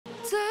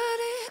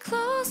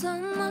clothes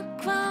on the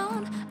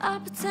ground, I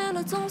pretend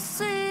I don't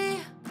see.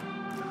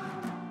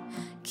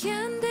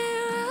 Candy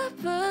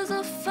wrappers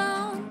are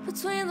found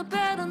between the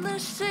bed and the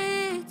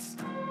sheets.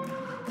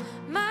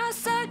 My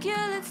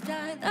circulates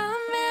died a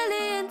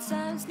million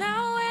times.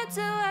 Now where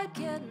do I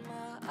get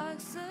my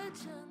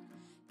oxygen?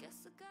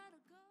 Guess I gotta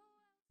go.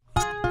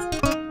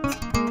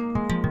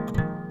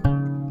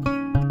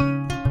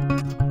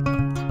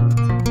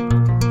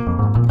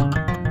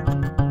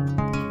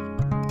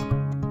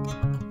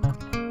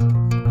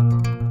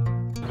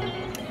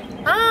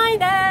 Hi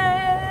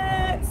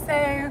there!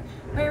 So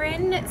we're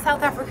in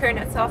South Africa and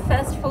it's our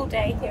first full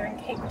day here in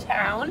Cape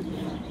Town.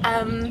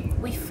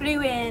 We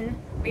flew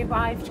in, we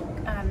arrived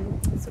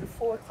sort of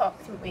 4 o'clock,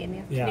 didn't we, in the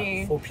afternoon?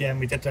 Yeah, 4 PM.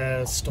 We did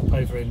a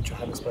stopover in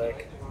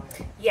Johannesburg.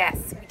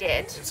 Yes, we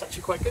did. It was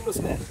actually quite good,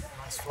 wasn't it?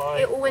 Nice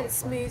flight. It all went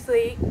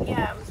smoothly.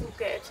 Yeah, it was all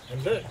good.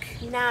 And look,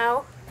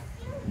 now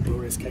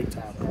glorious Cape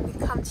Town. we've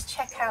come to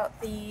check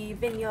out the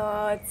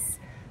vineyards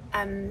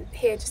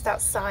here just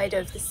outside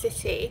of the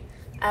city.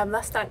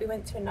 Last night we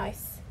went to a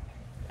nice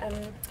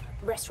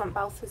restaurant,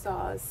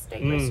 Balthazar's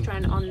steak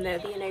restaurant on the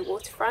V&A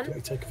waterfront. Can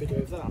we take a video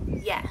of that?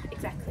 Yeah,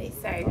 exactly.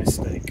 So Nice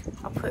steak.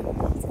 I'll put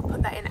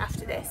that in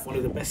after this. One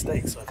of the best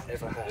steaks I've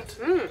ever had.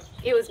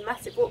 It was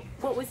massive.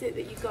 What was it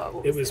that you got?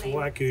 What It was the name?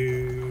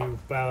 Wagyu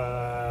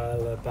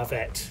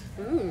bavette.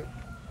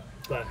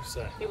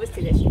 So, It was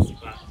delicious.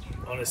 but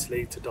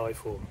honestly, to die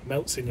for.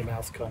 Melts in your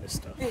mouth kind of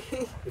stuff,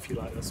 if you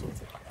like that sort of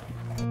thing.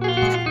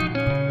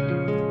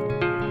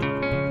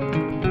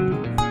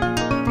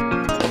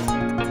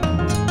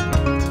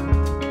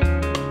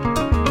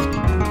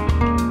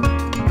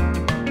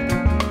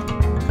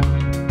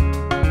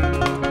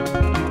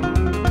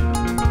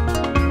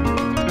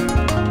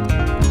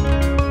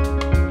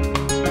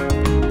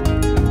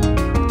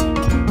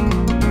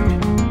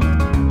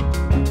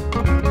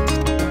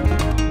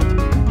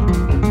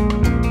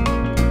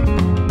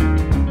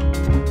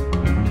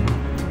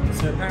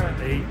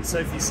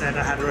 Sophie said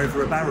I had her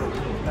over a barrel.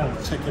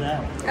 Oh, check it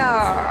out.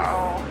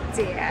 Oh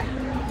dear.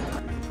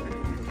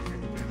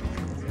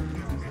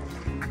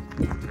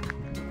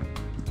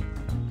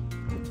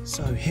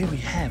 So here we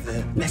have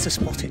a letter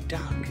spotted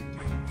duck.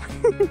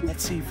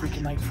 Let's see if we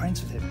can make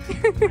friends with him.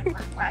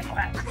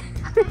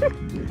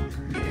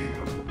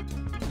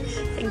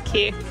 Thank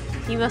you.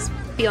 You must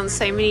be on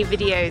so many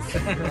videos.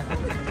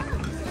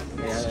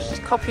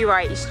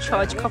 Copyright, you should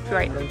charge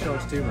copyright. Don't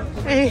charge too much.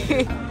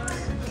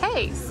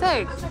 Okay,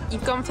 so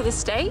you've gone for the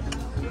steak.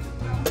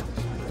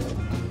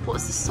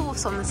 What's the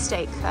sauce on the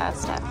steak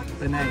first step?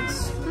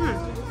 Bearnaise.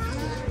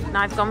 And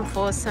I've gone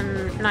for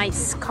some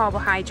nice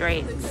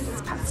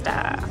carbohydrates,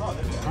 pasta.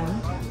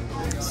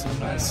 Some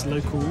nice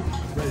local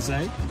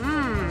rosé.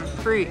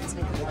 Fruit.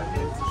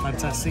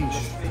 Fantastic.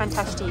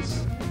 Fantastic.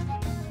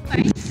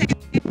 Right, so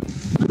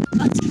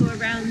let's go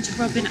around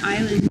Robben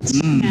Island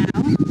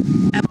now.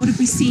 What have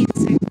we seen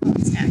so far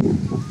today?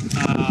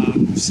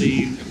 We've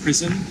seen a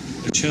prison,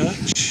 a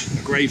church,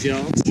 a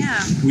graveyard.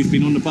 Yeah. We've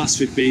been on the bus,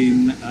 we've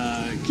been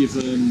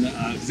given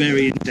a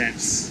very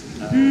in-depth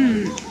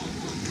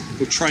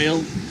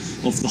portrayal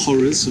of the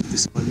horrors of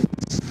this island.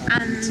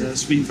 And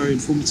it's been very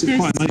informative,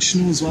 quite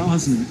emotional as well,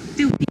 hasn't it?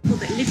 Still people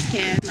that live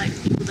here, like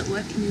people that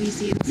work in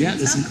museums. Yeah,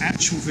 there's an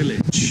actual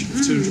village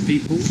of 200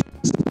 people.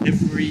 So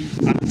every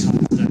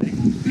Valentine's Day,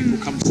 people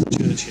come to the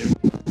church here.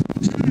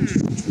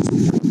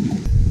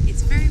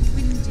 It's very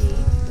windy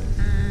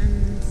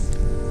and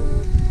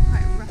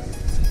quite rough.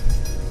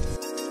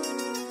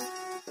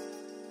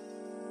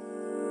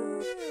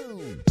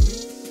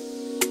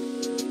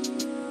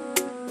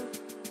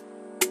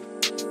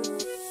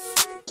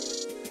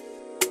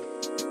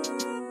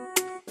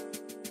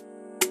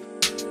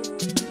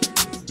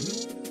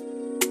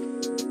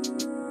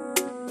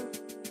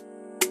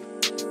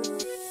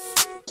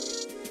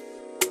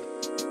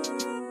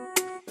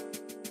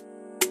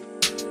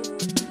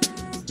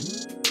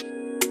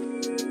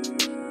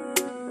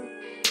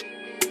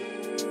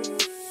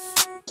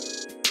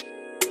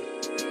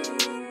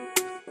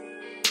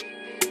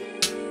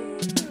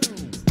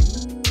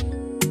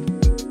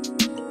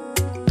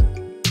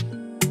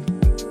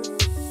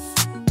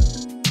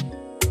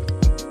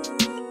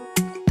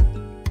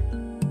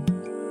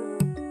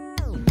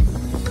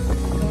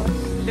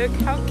 Look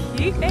how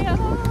cute they are!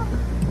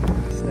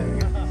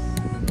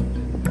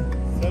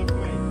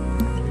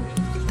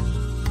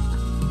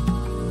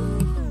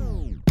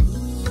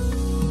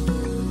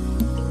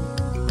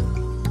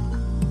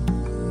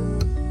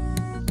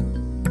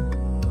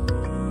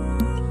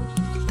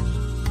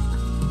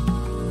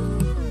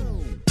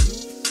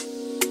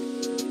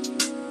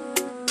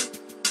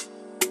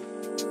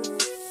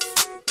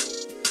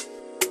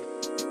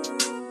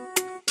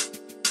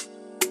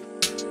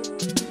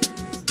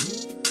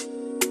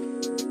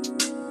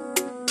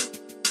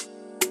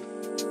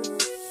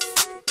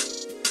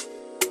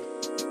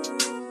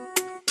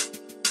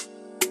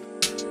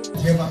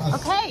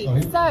 Okay,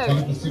 so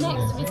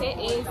next visit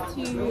is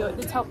to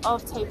the top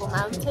of Table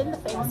Mountain, the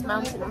famous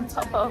mountain on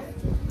top of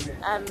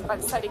by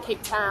the side of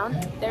Cape Town.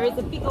 There is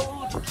a big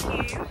old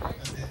queue,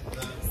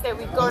 so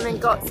we've gone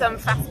and got some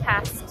fast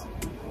passed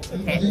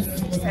bits,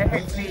 so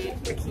hopefully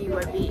the queue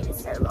won't be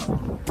so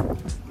long.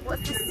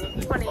 What's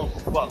this funny? Oh,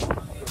 what?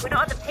 We're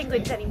not at the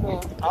penguins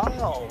anymore.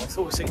 Oh, I thought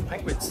we were seeing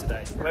penguins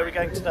today. Where are we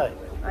going today?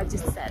 I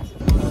just said.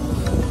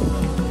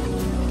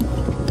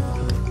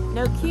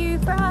 No queue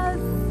for us.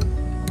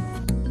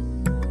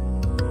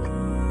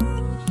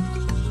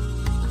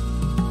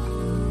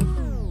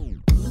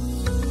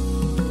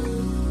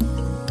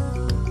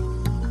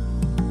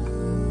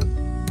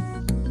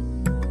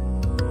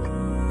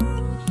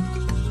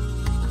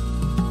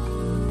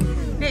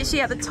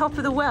 Literally at the top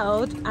of the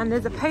world, and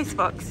there's a post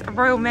box, a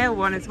Royal Mail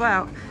one as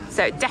well,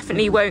 so it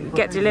definitely won't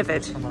get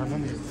delivered. I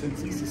remember it's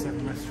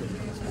 1067 restaurant.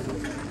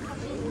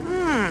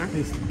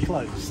 It's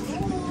closed,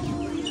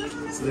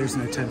 so there's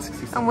no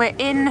 1067. And we're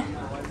in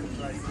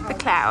the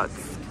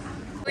clouds.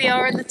 We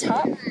are at the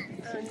top,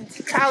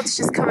 and clouds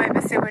just come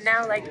over, so we're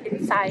now like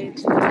inside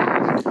the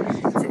cloud.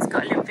 So it's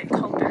got a little bit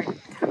colder and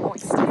kind of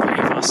moist.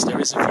 Behind us there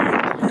is a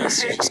view,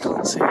 yes, you just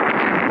can't see it.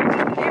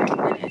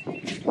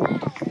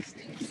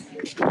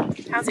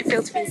 How's it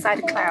feel to be inside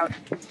a cloud?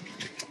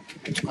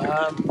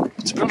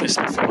 To be honest,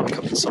 I feel like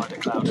I'm inside a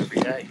cloud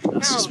every day.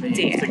 That's just me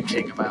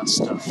thinking about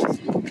stuff.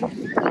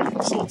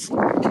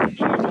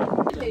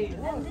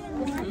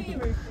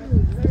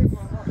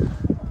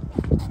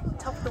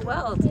 Top of the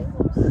world.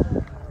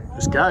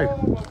 Let's go.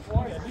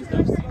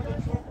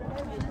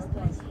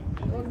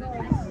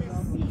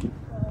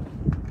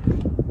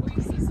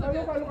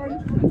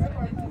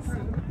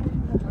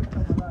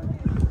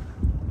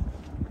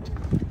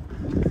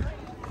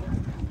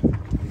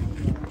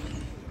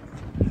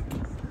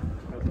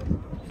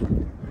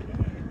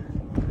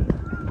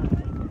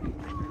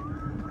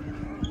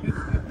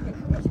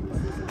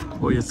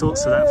 What are your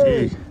thoughts of that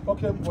view?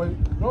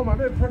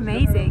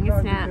 Amazing,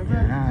 isn't it?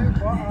 Yeah.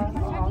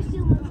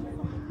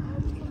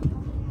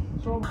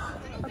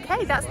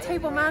 Okay, that's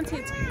Table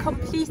Mountain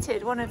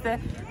completed, one of the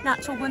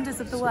natural wonders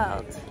of the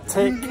world.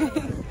 Tick.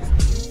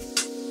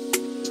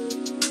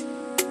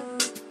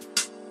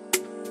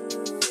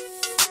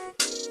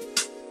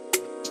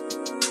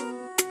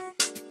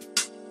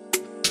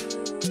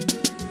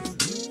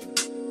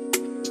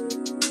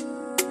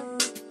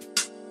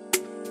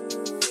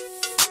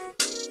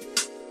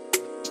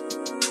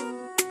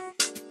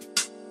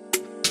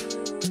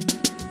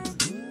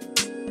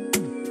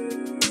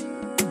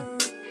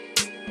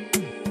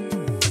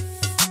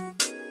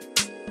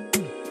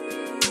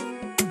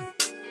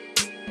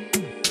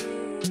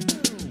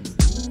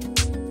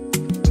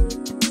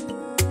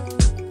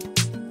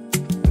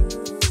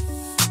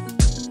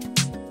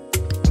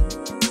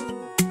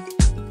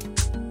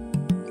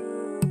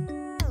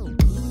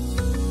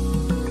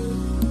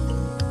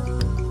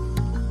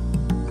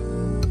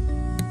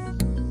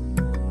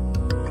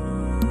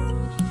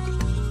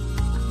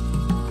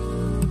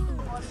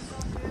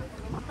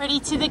 Ready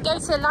to go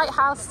to the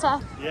lighthouse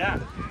to... Yeah.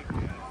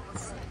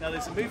 Now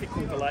there's a movie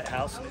called The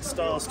Lighthouse and it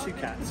stars two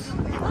cats.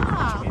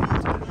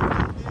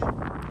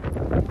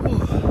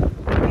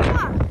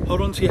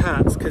 Hold on to your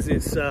hats because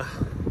it's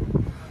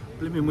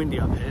blooming windy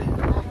up here.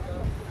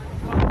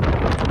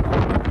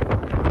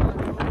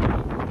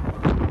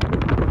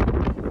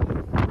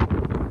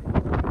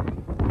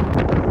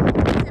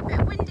 It's a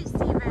bit windy,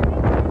 Stephen.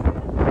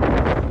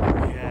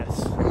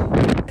 Yes.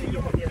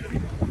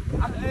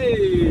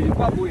 Hey,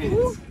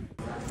 babuins.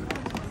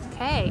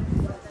 Okay,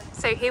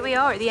 so here we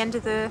are at the end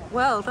of the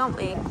world, aren't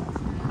we?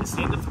 It's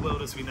the end of the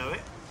world as we know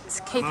it.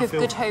 It's Cape of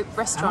Good Hope And I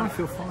restaurant.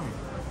 feel fine.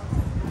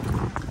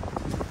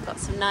 Got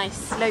some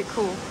nice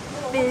local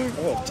fizz.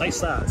 Oh,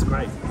 taste that. It's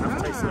great. Have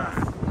a taste of that.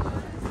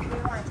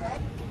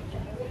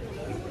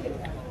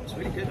 It's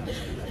really good.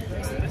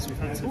 It's the best we've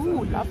had so far.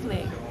 Ooh,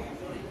 lovely.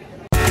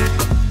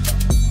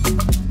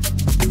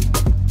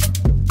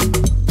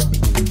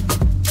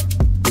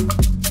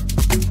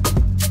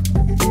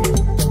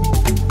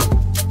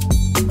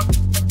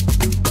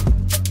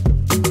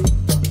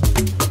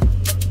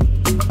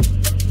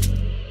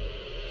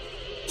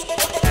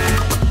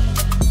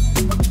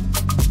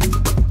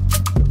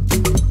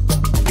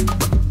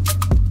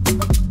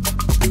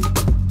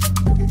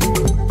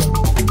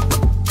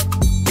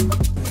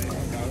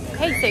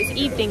 Okay, so it's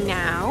evening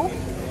now,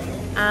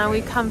 and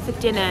we've come for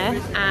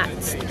dinner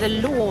at the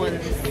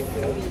Lawns,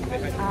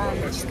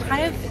 which is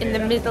kind of in the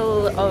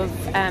middle of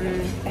a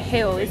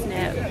hill, isn't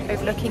it?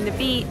 Overlooking the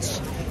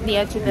beach, on the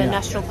edge of the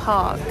national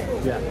park.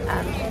 Yeah.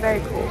 Very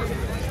cool.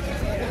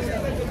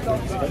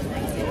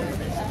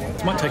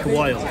 It might take a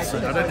while, so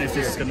I don't know if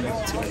this is going to be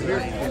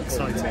particularly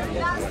exciting.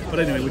 But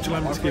anyway, would you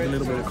like me to give a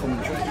little bit of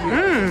commentary?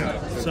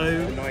 So,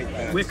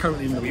 we're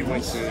currently in the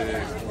Lawns,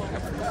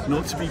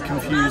 not to be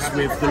confused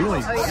with the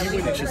Lloyds,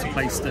 which is a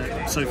place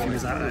that Sophie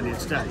was at earlier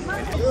today.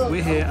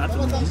 We're here at the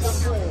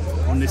Lawns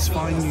on this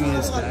fine New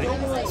Year's Day.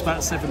 It's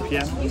about 7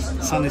 PM, the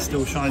sun is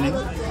still shining,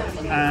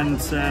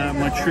 and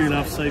my true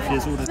love Sophie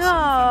has ordered some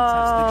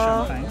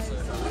fantastic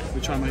champagne,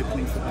 which I'm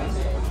opening for her.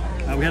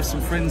 We have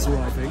some friends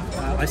arriving.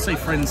 I say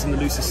friends in the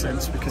loosest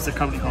sense because they're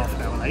currently half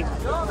an hour late.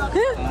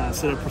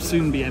 So they'll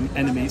soon be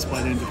enemies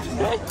by the end of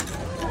tonight.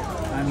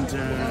 And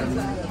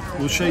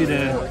we'll show you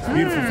the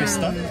beautiful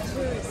vista.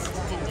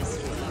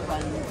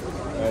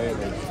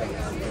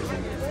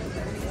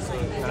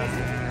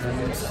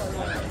 And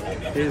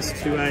here's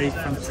to a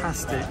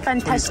fantastic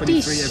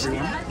 2023,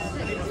 everyone.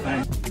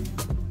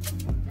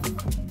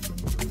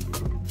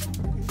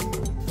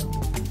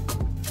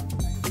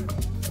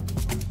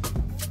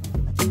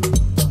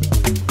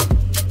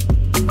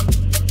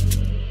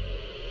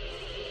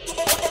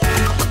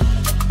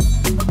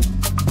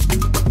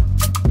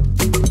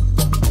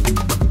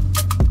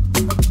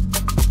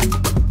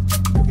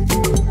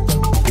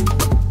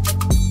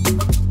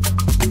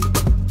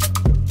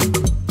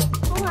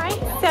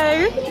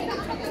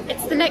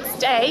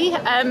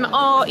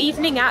 Our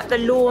evening at the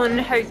Lawn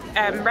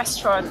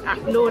restaurant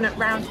at Lawn at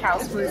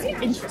Roundhouse was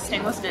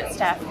interesting, wasn't it,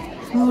 Steph?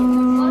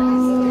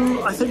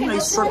 I think they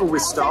struggle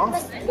with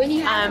staff.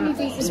 We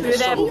were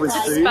there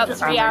for about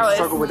 3 hours. They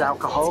struggle with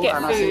alcohol,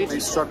 and I think food. they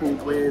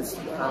struggled with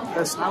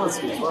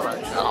personality as well,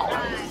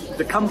 actually.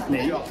 The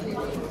company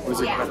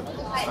was incredible,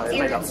 so it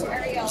made up for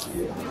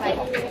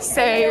it.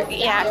 So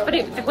yeah,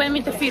 but when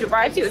the food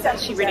arrived, it was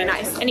actually really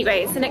nice.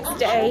 Anyway, it's the next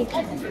day,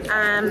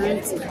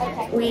 and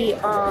we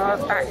are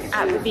back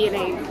at the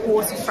V&A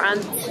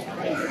waterfront,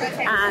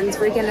 and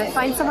we're going to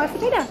find somewhere for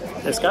dinner.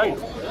 Let's go.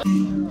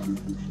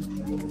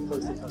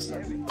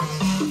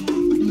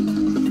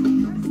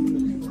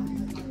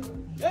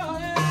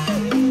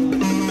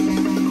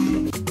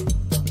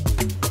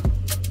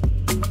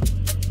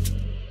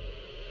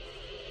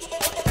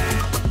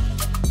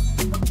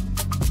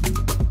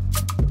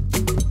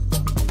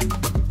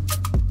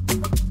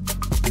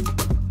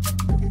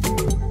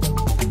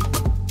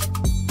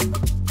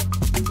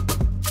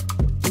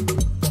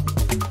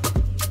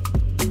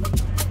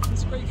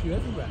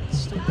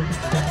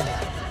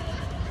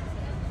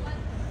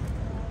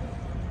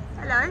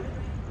 Hello.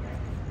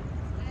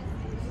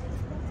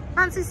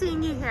 Fancy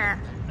seeing you here.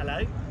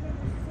 Hello.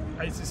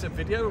 Is this a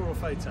video or a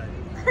photo?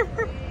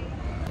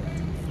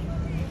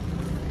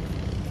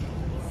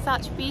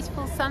 Such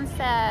beautiful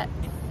sunset.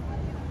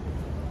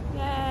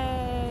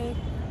 Yay.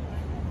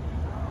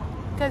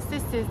 Because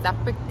this is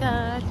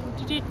Africa.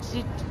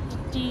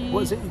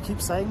 What is it you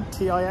keep saying?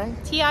 TIA?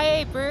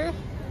 TIA, bro.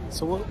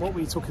 So what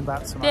were you talking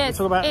about tonight? This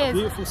We're talking about is a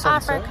beautiful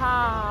sunset.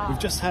 Africa. We've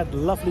just had a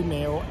lovely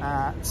meal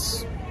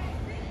at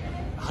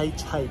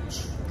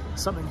HH,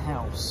 something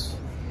house.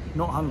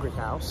 Not Hungry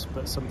House,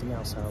 but something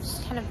else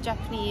house. Kind of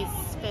Japanese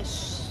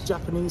fish.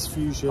 Japanese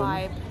fusion.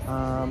 Vibe.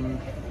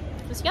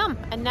 It was yum.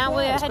 And now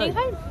we're heading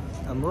home.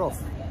 And we're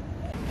off.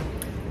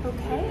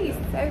 Okay,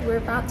 so we're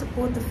about to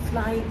board the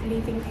flight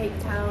leaving Cape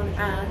Town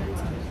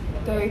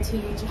and go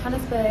to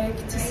Johannesburg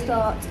to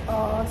start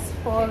our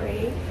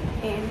safari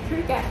in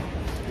Kruger.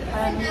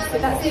 So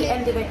that's the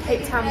end of the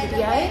Cape Town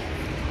video,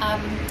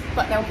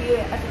 but there'll be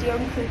a video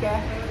in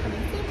Kruger